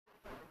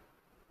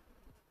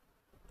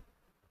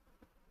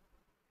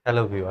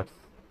Hello viewers,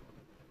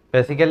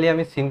 basically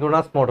আমি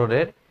synchronous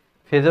মোটরের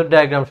phasor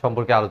diagram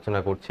সম্পর্কে আলোচনা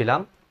করছিলাম।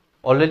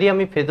 অলরেডি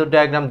আমি ফেজর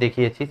ডায়াগ্রাম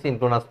দেখিয়েছি,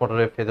 সিনক্রোনাস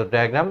মোটরের phasor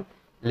diagram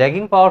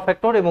lagging power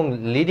factor এবং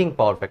লিডিং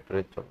পাওয়ার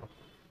ফ্যাক্টরের জন্য।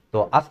 তো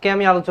আজকে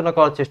আমি আলোচনা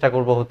করার চেষ্টা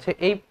করব হচ্ছে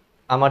এই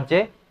আমার যে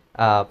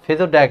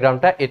ফেজর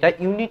ডায়াগ্রামটা, এটা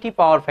ইউনিটি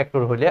পাওয়ার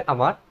ফ্যাক্টর হলে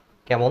আমার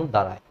কেমন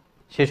দাঁড়ায়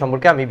সে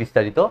সম্পর্কে আমি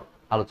বিস্তারিত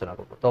আলোচনা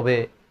করব। তবে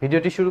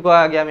ভিডিওটি শুরু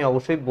করার আগে আমি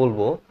অবশ্যই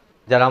বলবো,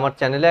 যারা আমার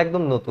চ্যানেলে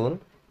একদম নতুন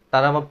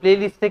তারা আমার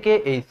প্লেলিস্ট থেকে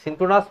এই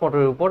সিনক্রোনাস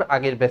মোটরের উপর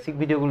আগের বেসিক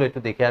ভিডিওগুলো একটু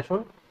দেখে আসুন,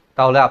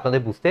 তাহলে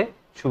আপনাদের বুঝতে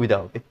সুবিধা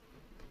হবে।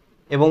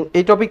 এবং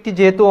এই টপিকটি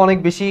যেহেতু অনেক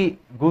বেশি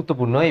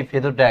গুরুত্বপূর্ণ, এই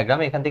ফেজর ডায়াগ্রাম,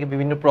 এখান থেকে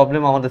বিভিন্ন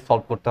প্রবলেম আমাদের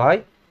সলভ করতে হয়।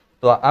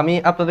 তো আমি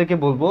আপনাদেরকে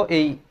বলবো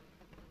এই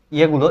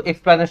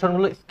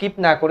এক্সপ্লেনেশনগুলো স্কিপ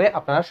না করে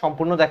আপনারা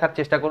সম্পূর্ণ দেখার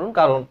চেষ্টা করুন,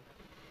 কারণ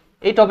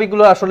এই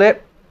টপিকগুলো আসলে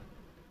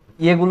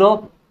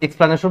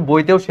এক্সপ্লেনেশন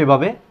বইতেও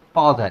সেভাবে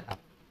পাওয়া যায় না।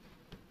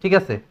 ঠিক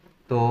আছে,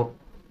 তো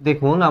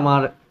দেখুন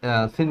আমার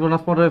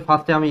সিনক্রোনাস মোটরের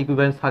ফার্স্টে আমি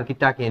ইকুইভ্যালেন্ট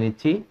সার্কিটটা আঁকিয়ে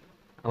নিচ্ছি।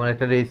 আমার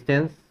একটা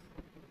রেজিস্ট্যান্স,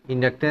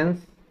 ইন্ডাকট্যান্স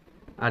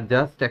আর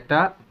জাস্ট একটা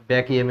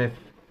ব্যাক ইএমএফ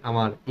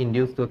আমার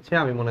ইনডিউসড হচ্ছে।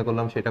 আমি মনে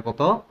করলাম সেটা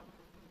কত,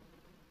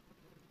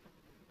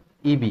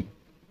 ইবি,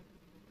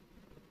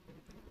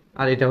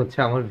 আর এটা হচ্ছে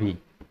আমার ভি,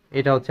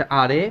 এটা হচ্ছে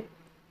আর এ,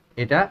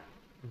 এটা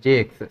জে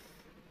এক্সএস।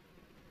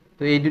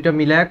 তো এই দুটো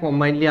মিলায়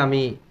কম্বাইনলি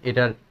আমি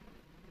এটার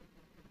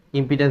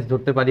ইম্পিডেন্স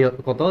ধরতে পারি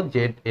কত,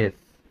 জেড এস।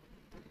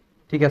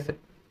 ঠিক আছে,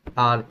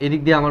 আর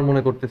এদিক দিয়ে আমার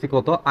মনে করতেছি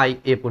কত, আই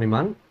এ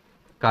পরিমাণ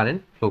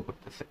কারেন্ট ফ্লো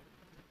করতেছে।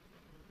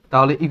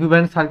 তাহলে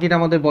ইকুইভ্যালেন্ট সার্কিট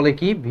আমাদের বলে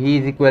কি, ভি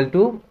ইজ ইকুয়াল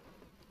টু,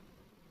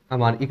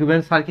 আমার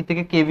ইকুইভ্যালেন্ট সার্কিট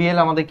থেকে কেভিএল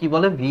আমাদের কি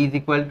বলে, V is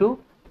equal to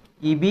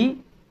ইবি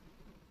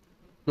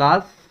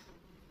plus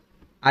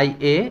I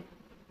A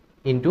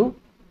into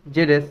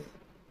Z S.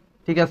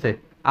 ঠিক আছে,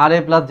 আর এ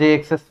প্লাস জে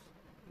এক্সএস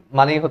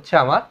মানে হচ্ছে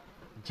আমার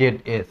জেড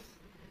এস।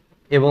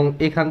 এবং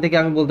এখান থেকে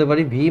আমি বলতে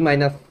পারি V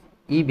minus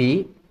ইবি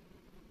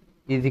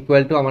is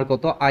equal to আমার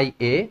কত, আই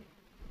এ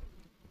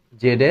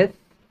জেড এস,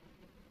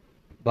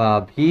 বা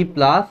V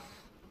plus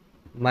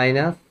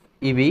minus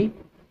ইবি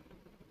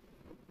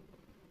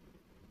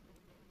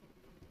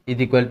is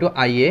equal to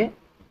I A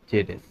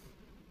Z S.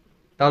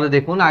 তাহলে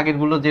দেখুন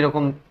আগেরগুলো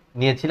যেরকম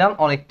নিয়েছিলাম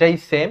অনেকটাই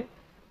সেম,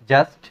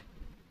 জাস্ট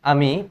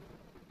আমি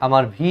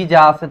আমার ভি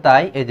যা আছে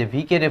তাই, এই যে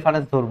ভি কে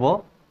রেফারেন্স ধরবো,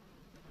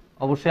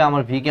 অবশ্যই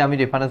আমার ভি কে আমি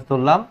রেফারেন্স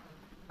ধরলাম,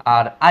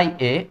 আর আই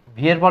এ,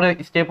 ভি এর পরে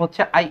স্টেপ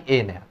হচ্ছে আই এ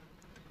নেয়া।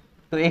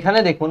 তো এখানে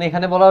দেখুন,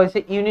 এখানে বলা হয়েছে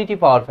ইউনিটি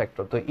পাওয়ার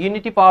ফ্যাক্টর। তো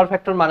ইউনিটি পাওয়ার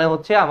ফ্যাক্টর মানে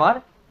হচ্ছে আমার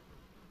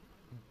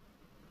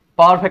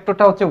পাওয়ার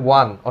ফ্যাক্টরটা হচ্ছে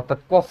 1, অর্থাৎ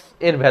কস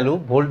এর ভ্যালু,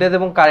 ভোল্টেজ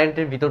এবং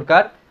কারেন্টের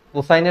ভিতরকার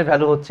কোসাইনের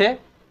ভ্যালু হচ্ছে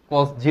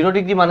কস 0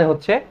 ডিগ্রি মানে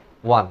হচ্ছে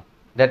 1।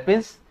 দ্যাট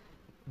মিন্স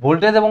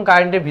ভোল্টেজ এবং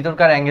কারেন্টের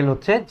ভিতরকার অ্যাঙ্গেল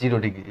হচ্ছে 0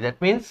 ডিগ্রি। দ্যাট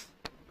মিন্স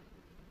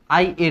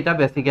আই এটা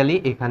বেসিক্যালি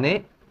এখানে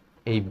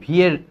এই ভি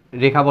এর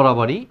রেখা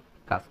বরাবরই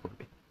কাজ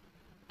করবে।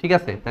 ঠিক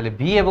আছে, তাহলে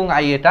ভি এবং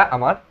আই এটা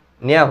আমার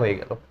নেওয়া হয়ে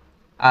গেল।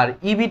 আর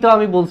ইবি তো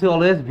আমি বলছি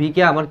অলওয়েজ ভি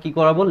কে আমার কি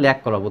করাবো, ল্যাগ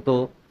করাবো। তো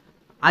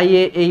আই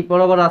এ এই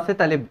বরাবর আছে,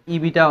 তাহলে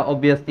ইবিটা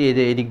অবভিয়াসলি এই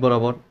যে এদিক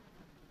বরাবর,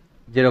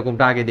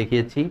 যেরকমটা আগে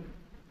দেখিয়েছি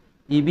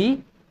ইবি,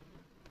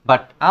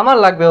 বাট আমার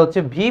লাগবে হচ্ছে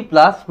ভি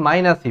প্লাস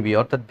মাইনাস ইবি,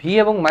 অর্থাৎ ভি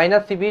এবং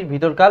মাইনাস ইবির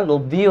ভিতরকার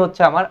লব্ধি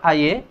হচ্ছে আমার I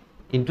A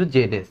into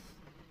Z S.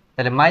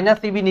 তাহলে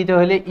মাইনাস ইবি নিতে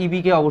হলে ইবি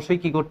কে অবশ্যই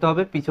কি করতে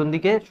হবে, পিছন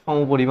দিকে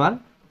সমপরিমাণ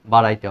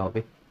বাড়াইতে হবে।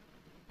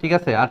 ঠিক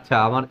আছে, আচ্ছা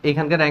আমার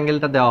এখানকার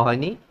অ্যাঙ্গেলটা দেওয়া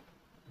হয়নি,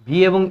 ভি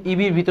এবং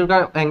ইবির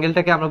ভিতরকার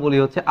অ্যাঙ্গেলটাকে আমরা বলি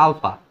হচ্ছে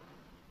আলফা,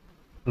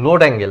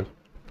 লোড অ্যাঙ্গেল।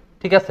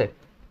 ঠিক আছে,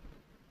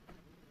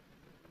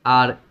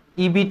 আর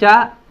ইবিটা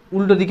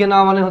উল্টো দিকে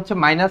নেওয়া মানে হচ্ছে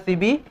মাইনাস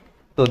ইবি।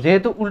 তো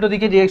যেহেতু উল্টো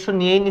দিকে ডিরেকশন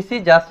নিয়েই নিছি,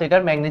 জাস্ট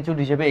এটার ম্যাগনিটিউড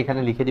হিসেবে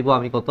এখানে লিখে দিব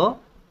আমি কত,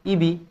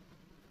 ইবি।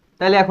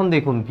 তাহলে এখন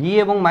দেখুন ভি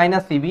এবং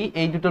মাইনাস ইবি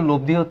এই দুটো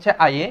লব্ধি হচ্ছে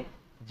আই এ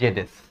জেড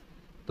এস।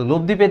 তো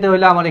লব্ধি পেতে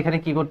হলে আমার এখানে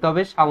কি করতে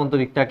হবে,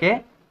 সামান্তরিকটাকে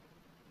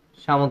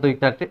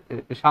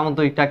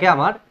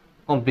আমার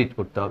কমপ্লিট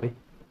করতে হবে।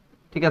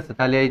 ঠিক আছে,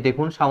 তাহলে এই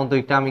দেখুন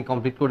সামান্তরিকটা আমি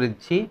কমপ্লিট করে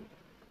দিচ্ছি।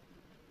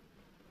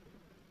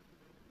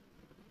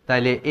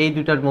 তাইলে এই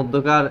দুটার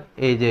মধ্যকার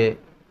এই যে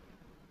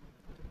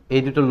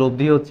এই দুটো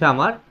লব্ধি হচ্ছে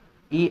আমার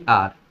ই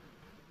আর।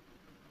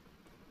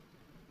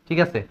 ঠিক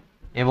আছে,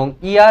 এবং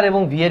ই আর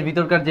এবং ভি এর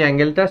ভিতরকার যে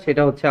অ্যাঙ্গেলটা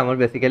সেটা হচ্ছে আমার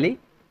বেসিক্যালি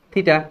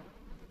থিটা।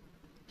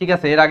 ঠিক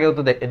আছে, এর আগেও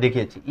তো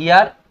দেখিয়েছি ই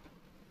আর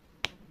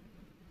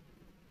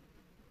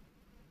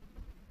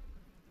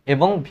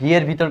এবং ভি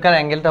এর ভিতরকার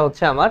অ্যাঙ্গেলটা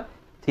হচ্ছে আমার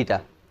থিটা।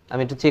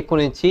 আমি একটু চেক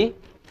করে নিচ্ছি।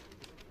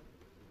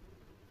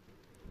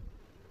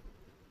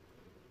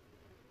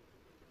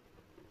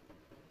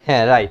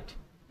 হ্যাঁ রাইট,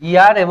 ই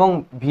আর এবং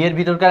ভি এর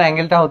ভিতরকার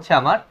অ্যাঙ্গেলটা হচ্ছে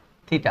আমার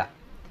থিটা।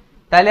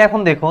 তাইলে এখন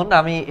দেখুন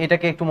আমি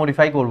এটাকে একটু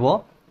মডিফাই করব।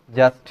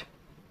 জাস্ট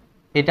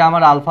এটা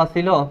আমার আলফা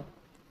ছিল,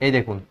 এই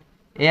দেখুন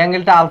এই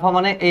অ্যাঙ্গেলটা আলফা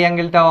মানে এই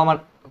অ্যাঙ্গেলটাও আমার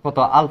কত,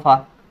 আলফা,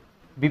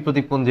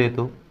 বিপরীত কোণ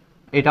যেহেতু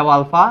এটাও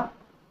আলফা।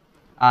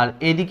 আর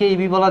এইদিকে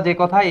ইবি বলা যে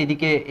কথা,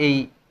 এইদিকে এই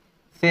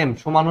সেম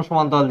সমান ও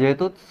সমান্তরাল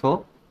যেহেতু, সো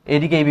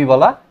এইদিকে ইবি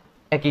বলা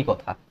একই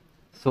কথা।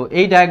 সো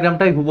এই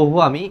ডায়াগ্রামটাই হুবহু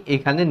আমি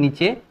এখানে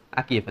নিচে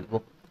আঁকিয়ে ফেলবো।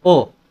 ও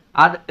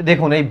আর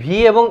দেখুন এই ভি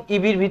এবং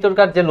ইবির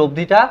ভিতরকার যে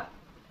লব্ধিটা,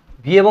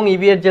 ভি এবং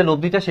ইবি এর যে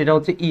লব্ধিটা সেটা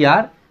হচ্ছে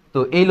ইআর। তো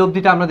এই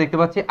লব্ধিটা আমরা দেখতে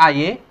পাচ্ছি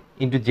IA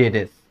into Z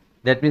S.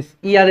 That means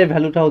ER এর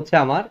ভ্যালুটা হচ্ছে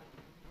আমার,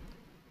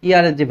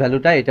 ইআর এর যে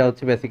ভ্যালুটা এটা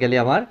হচ্ছে বেসিক্যালি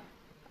আমার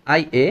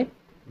আইএ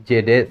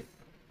জেড এস।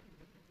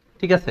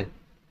 ঠিক আছে,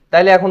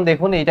 তাইলে এখন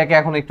দেখুন এইটাকে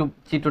এখন একটু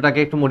চিত্রটাকে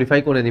একটু মডিফাই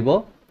করে দিব।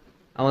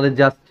 আমাদের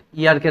জাস্ট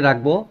ইআর কে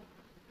রাখবো,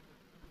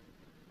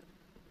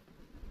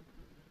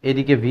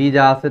 এদিকে ভি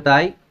যা আছে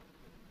তাই,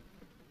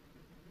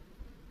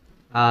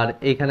 আর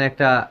এইখানে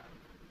একটা,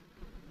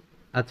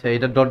 আচ্ছা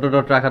এটা ডট ডট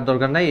ডট রাখার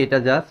দরকার নাই, এটা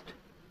জাস্ট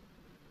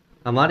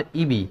আমার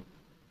ইবি।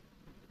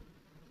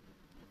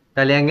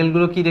 তাহলে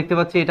অ্যাঙ্গেলগুলো কি দেখতে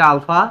পাচ্ছি, এটা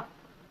আলফা,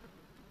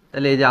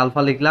 তাহলে এই যে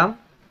আলফা লিখলাম,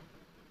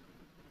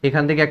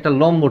 এখান থেকে একটা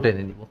লম্ব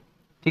টেনে নিব।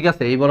 ঠিক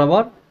আছে, এই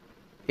বরাবর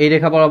এই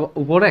রেখা বরাবর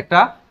উপর একটা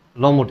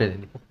লম্ব টেনে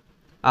নিব,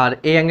 আর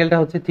এই অ্যাঙ্গেলটা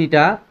হচ্ছে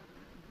থিটা,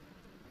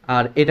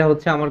 আর এটা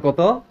হচ্ছে আমার কত,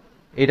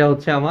 এটা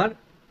হচ্ছে আমার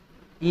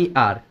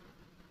ইআর।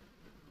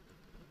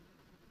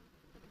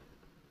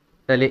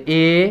 তাহলে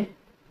এ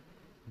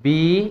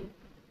বি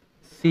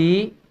সি,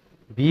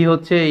 ভি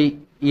হচ্ছে এই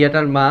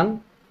ইয়াটার মান,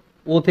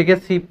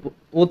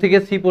 ও থেকে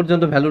সি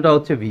পর্যন্ত ভ্যালুটা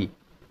হচ্ছে ভি।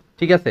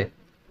 ঠিক আছে,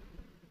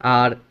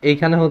 আর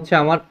এইখানে হচ্ছে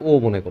আমার ও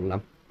মনে করলাম।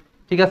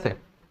 ঠিক আছে,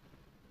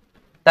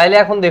 তাইলে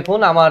এখন দেখুন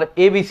আমার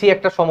এবিসি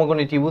একটা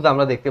সমকোণী ত্রিভুজ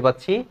আমরা দেখতে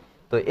পাচ্ছি।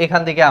 তো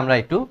এখান থেকে আমরা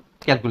একটু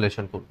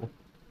ক্যালকুলেশন করব।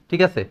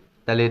 ঠিক আছে,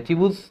 তাহলে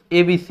ত্রিভুজ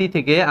এবিসি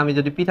থেকে আমি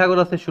যদি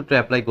পিথাগোরাসের সূত্র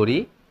অ্যাপ্লাই করি,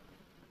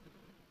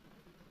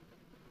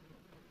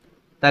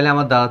 তাহলে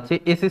আমার দাঁড়াচ্ছে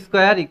AC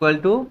square equal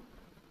to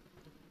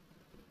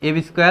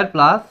AB square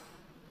plus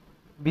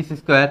BC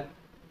square.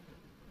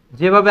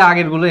 যেভাবে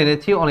আগেরগুলো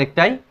এনেছি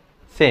অনেকটাই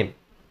সেম।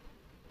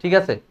 ঠিক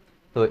আছে,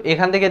 তো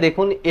এখান থেকে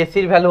দেখুন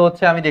এসির ভ্যালু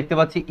হচ্ছে আমি দেখতে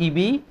পাচ্ছি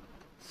ইবি,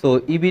 সো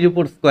ইবির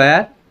উপর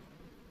square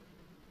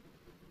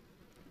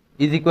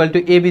is equal to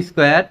AB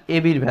square,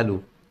 এবির ভ্যালু,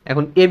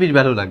 এখন এবির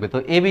ভ্যালু লাগবে। তো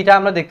এবিটা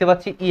আমরা দেখতে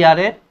পাচ্ছি ইআর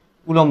এর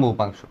উলম্ব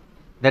উপাংশ।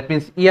 দ্যাট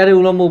মিনস ইআর এর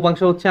উলম্ব উপাংশ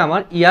হচ্ছে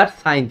আমার ইআর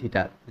সাইন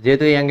থিটা,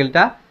 যেহেতু এই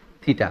অ্যাঙ্গেলটা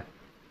থিটা,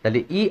 তাহলে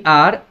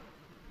ইআর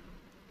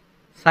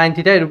সাইন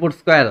থিটা এর উপর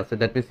স্কোয়ার আছে,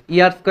 that means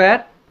ER square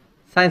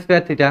sine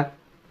square theta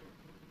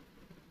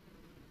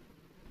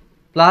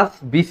plus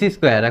BC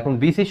square. এখন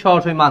বিসি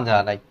সরাসরি মান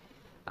জানা নাই,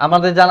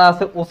 আমাদের জানা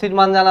আছে ওসির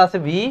মান জানা আছে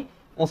ভি,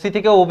 ওসি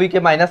থেকে ওবি কে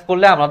মাইনাস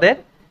করলে আমাদের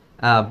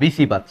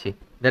বিসি পাচ্ছি।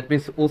 That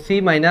means OC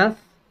minus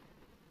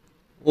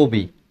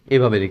Obi,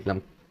 এভাবে লিখলাম,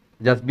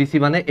 জাস্ট বিসি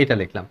মানে এটা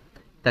লিখলাম।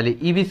 তাহলে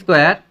ইবি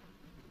স্কোয়ার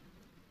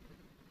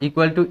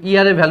ইকুয়াল টু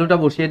ইআর এর ভ্যালুটা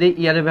বসিয়ে দিই,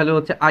 ইআর এর ভ্যালু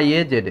হচ্ছে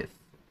আইএ জেড এস।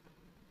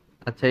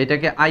 আচ্ছা,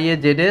 এটাকে IA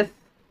Z S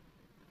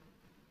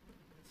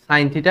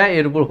sine theta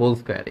এর উপর হোল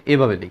স্কোয়ার,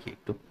 এভাবে লিখি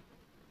একটু,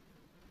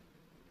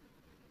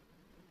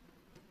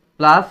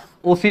 প্লাস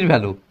ওসির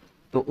ভ্যালু,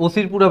 তো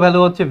ওসির পুরো ভ্যালু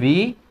হচ্ছে ভি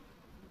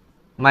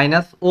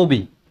মাইনাস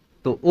ওবি।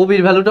 তো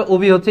ওবির ভ্যালুটা,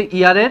 ওবি হচ্ছে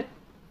ইআর এর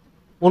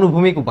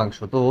অনুভূমিক উপাংশ,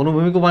 তো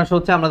অনুভূমিক উপাংশ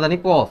হচ্ছে আমরা জানি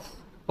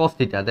cos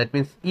theta, that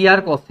means ER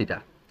cos theta.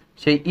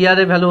 সেই ইআর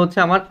এর ভ্যালু হচ্ছে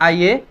আমার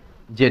আইএ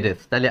জেড এস,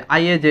 তাহলে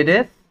IA Z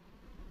S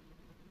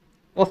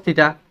cos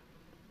theta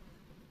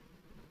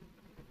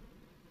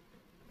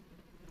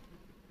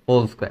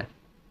whole square.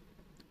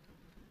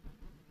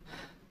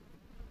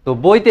 তো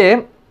বইতে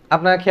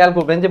আপনারা খেয়াল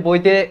করবেন যে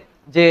বইতে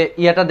যে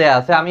ইয়াটা দেয়া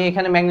আছে, আমি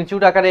এখানে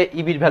ম্যাগনিটিউড আকারে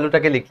ইবির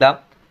ভ্যালুটাকে লিখলাম।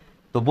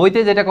 তো বইতে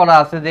যেটা করা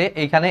আছে যে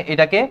এখানে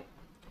এটাকে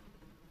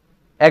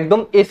একদম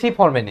এসি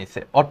ফর্মে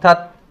নিছে, অর্থাৎ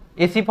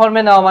এসি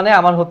ফর্মে নেওয়া মানে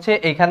আমার হচ্ছে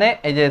এখানে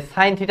এই যে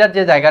সাইন থিটার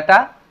যে জায়গাটা,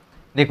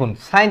 দেখুন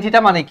সাইন থিটা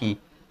মানে কি,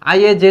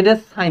 IA Z S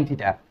sine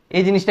theta,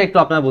 এই জিনিসটা একটু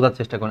আপনারা বোঝার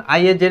চেষ্টা করুন।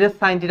 IA Z S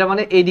sine theta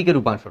মানে এই দিকের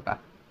উপাংশটা,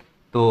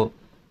 তো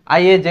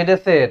আইএ জেড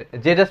এস এর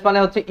জেড এস মানে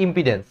হচ্ছে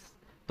ইম্পিডেন্স,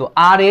 তো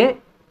আর এ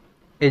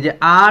এই যে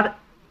আর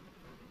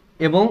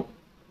এবং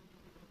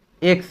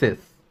এক্সএস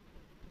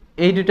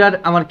এই দুটার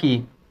আমার কি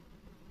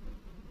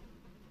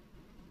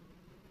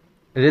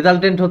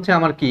রেজাল্টেন্ট হচ্ছে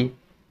আমার কি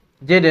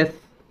জেড এস।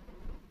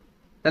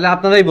 তাহলে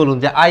আপনারাই বলুন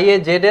যে IA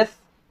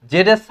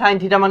Z S sine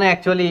theta মানে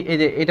অ্যাকচুয়ালি এই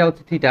যে এটা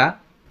হচ্ছে থিটা,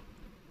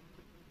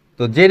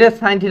 তো জেড এস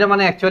সাইন থিটা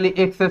মানে অ্যাকচুয়ালি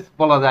এক্সএস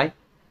বলা যায়।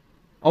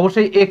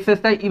 অবশ্যই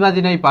এক্সএসটাই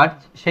ইমাজিনারি পার্ট,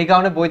 সেই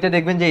কারণে বইতে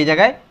দেখবেন যে এই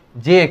জায়গায়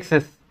জে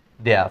এক্সএস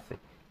দেয়া আছে,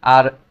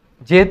 আর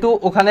যেহেতু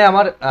ওখানে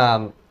আমার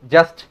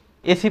জাস্ট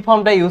এসি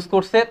ফর্মটা ইউজ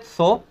করছে,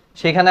 সো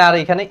সেখানে আর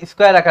এখানে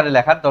স্কোয়ার আকারে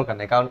লেখার দরকার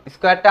নেই, কারণ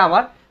স্কোয়ারটা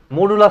আমার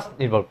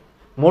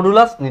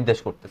মডুলাস নির্দেশ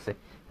করতেছে।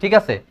 ঠিক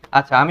আছে,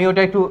 আচ্ছা আমি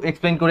ওটা একটু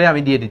এক্সপ্লেন করে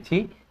আমি দিয়ে দিচ্ছি।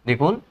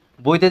 দেখুন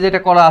বইতে যেটা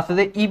করা আছে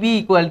যে ইবি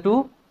ইকুয়াল টু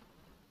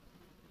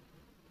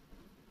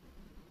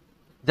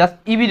জাস্ট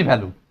ইবির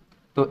ভ্যালু,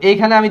 তো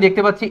এইখানে আমি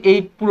দেখতে পাচ্ছি এই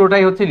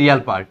পুরোটাই হচ্ছে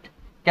রিয়াল পার্ট,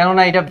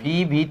 কেননা এটা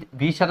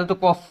ভির সাথে তো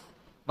কস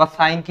বা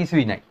সাইন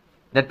কিছুই নাই,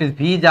 দ্যাট মিনস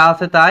ভি যা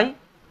আছে তাই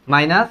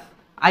minus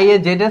IA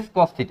Z S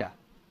cos theta.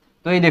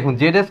 তো এই দেখুন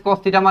জেড এস কস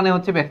থিটা মানে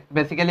হচ্ছে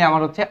বেসিক্যালি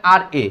আমার হচ্ছে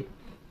আর এ,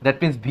 that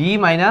means V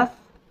minus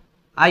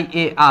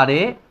IA R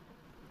A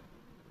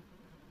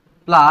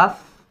plus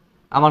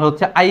আমার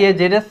হচ্ছে IA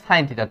Z S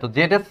sine theta, তো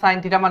জেড এস সাইন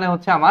থিটা মানে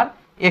হচ্ছে আমার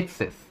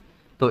এক্সএস,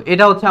 তো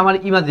এটা হচ্ছে আমার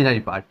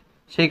ইমাজিনারি পার্ট,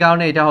 সেই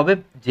কারণে এটা হবে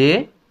জে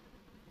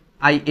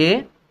আইএ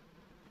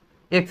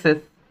এক্সএস।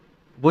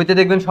 বইতে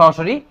দেখবেন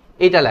সরাসরি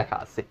এটা লেখা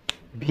আছে,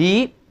 ভি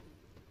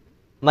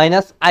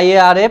মাইনাস আইএ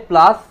আর এ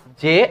প্লাস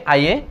জে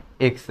আইএ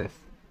এক্সএস।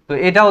 তো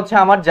এটা হচ্ছে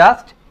আমার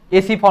জাস্ট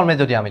এসি ফর্মে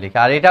যদি আমি লিখি,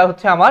 আর এটা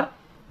হচ্ছে আমার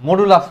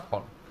মডুলাস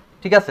ফর্ম।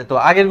 ঠিক আছে, তো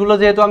আগেরগুলো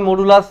যেহেতু আমি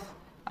মডুলাস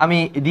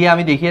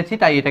আমি দেখিয়েছি,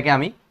 তাই এটাকে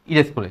আমি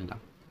ইরেজ করে দিলাম,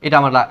 এটা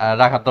আমার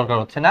রাখার দরকার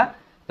হচ্ছে না।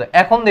 তো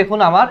এখন দেখুন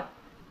আমার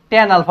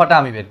ট্যান আলফাটা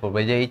আমি বের করবো,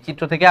 এই যে এই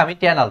চিত্র থেকে আমি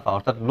ট্যান আলফা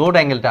অর্থাৎ লোড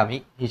অ্যাঙ্গেলটা আমি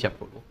হিসাব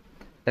করব।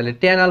 তাহলে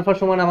ট্যান আলফা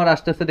সমান আমার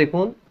আসতেছে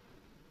দেখুন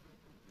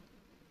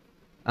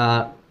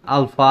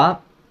আলফা,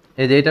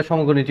 এই যে এটা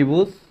সমকোণী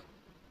ত্রিভুজ,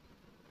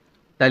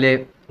 তাহলে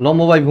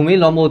লম্ব বাই ভূমি,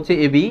 লম্ব হচ্ছে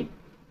এবি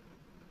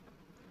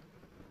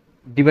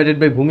ডিভাইডেড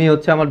বাই ভূমি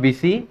হচ্ছে আমার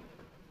বিসি।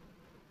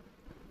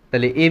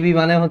 তাহলে এবি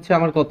মানে হচ্ছে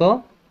আমার কত,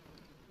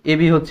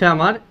 এবি হচ্ছে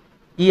আমার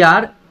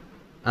ইআর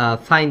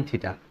সাইন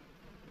থিটা,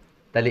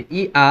 তাহলে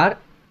ইআর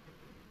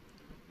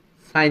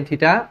সাইন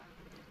থিটা,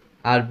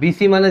 আর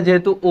বিসি মানে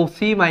যেহেতু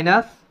OC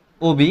minus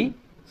Obi,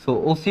 so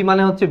OC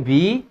মানে হচ্ছে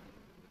ভি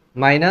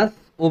মাইনাস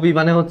ওবি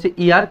মানে হচ্ছে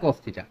ইআর কস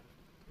থিটা।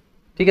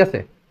 ঠিক আছে,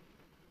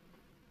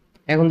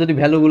 এখন যদি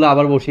ভ্যালুগুলো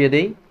আবার বসিয়ে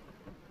দেই,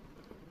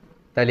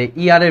 তাহলে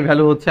ইআর এর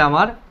ভ্যালু হচ্ছে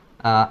আমার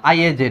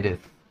IA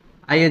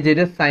Z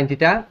S sine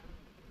theta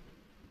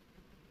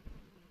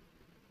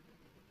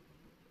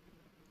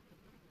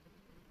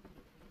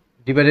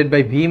divided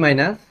by V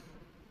minus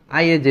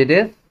IA Z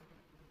S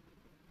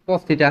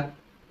cos theta.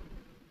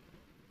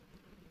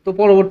 তো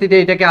পরবর্তীতে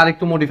এটাকে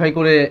আরেকটু মডিফাই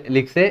করে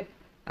লিখছে,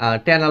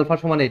 ট্যান আলফা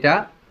সমান এটা,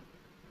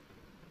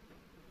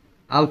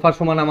 আলফা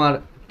সমান আমার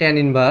ট্যান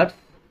ইনভার্স,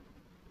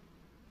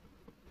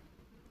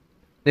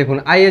 দেখুন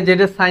IA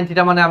Z S sine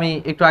theta মানে আমি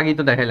একটু আগেই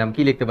তো দেখাইলাম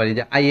কি লিখতে পারি,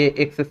 যে আইএ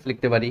এক্সএস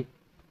লিখতে পারি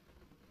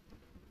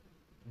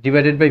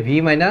divided by V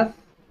minus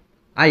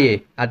IA,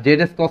 R Z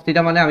S cos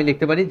theta মানে আমি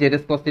লিখতে পারি জেড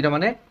এস কস থিটা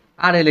মানে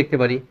আর এ লিখতে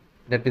পারি,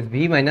 that means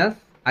V minus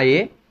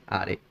IA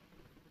আর এ।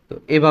 তো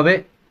এভাবে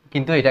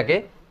কিন্তু এটাকে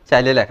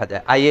চাইলে লেখা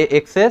যায় IA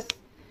XS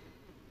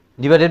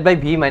divided by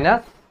V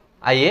minus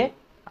IA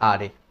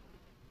আর এ।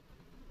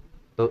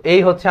 তো এই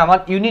হচ্ছে আমার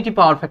ইউনিটি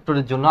পাওয়ার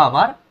ফ্যাক্টরের জন্য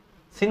আমার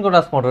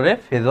সিনক্রোনাস মোটরের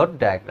ফেজর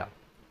ডায়াগ্রাম।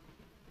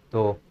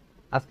 তো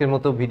আজকের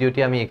মতো ভিডিওটি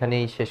আমি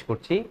এখানেই শেষ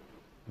করছি।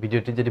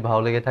 ভিডিওটি যদি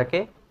ভালো লেগে থাকে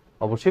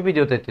অবশ্যই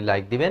ভিডিওতে একটি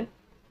লাইক দিবেন,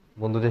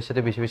 বন্ধুদের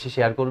সাথে বেশি বেশি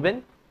শেয়ার করবেন,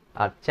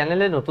 আর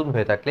চ্যানেলে নতুন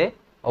হয়ে থাকলে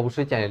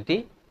অবশ্যই চ্যানেলটি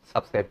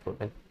সাবস্ক্রাইব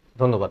করবেন।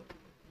 ধন্যবাদ।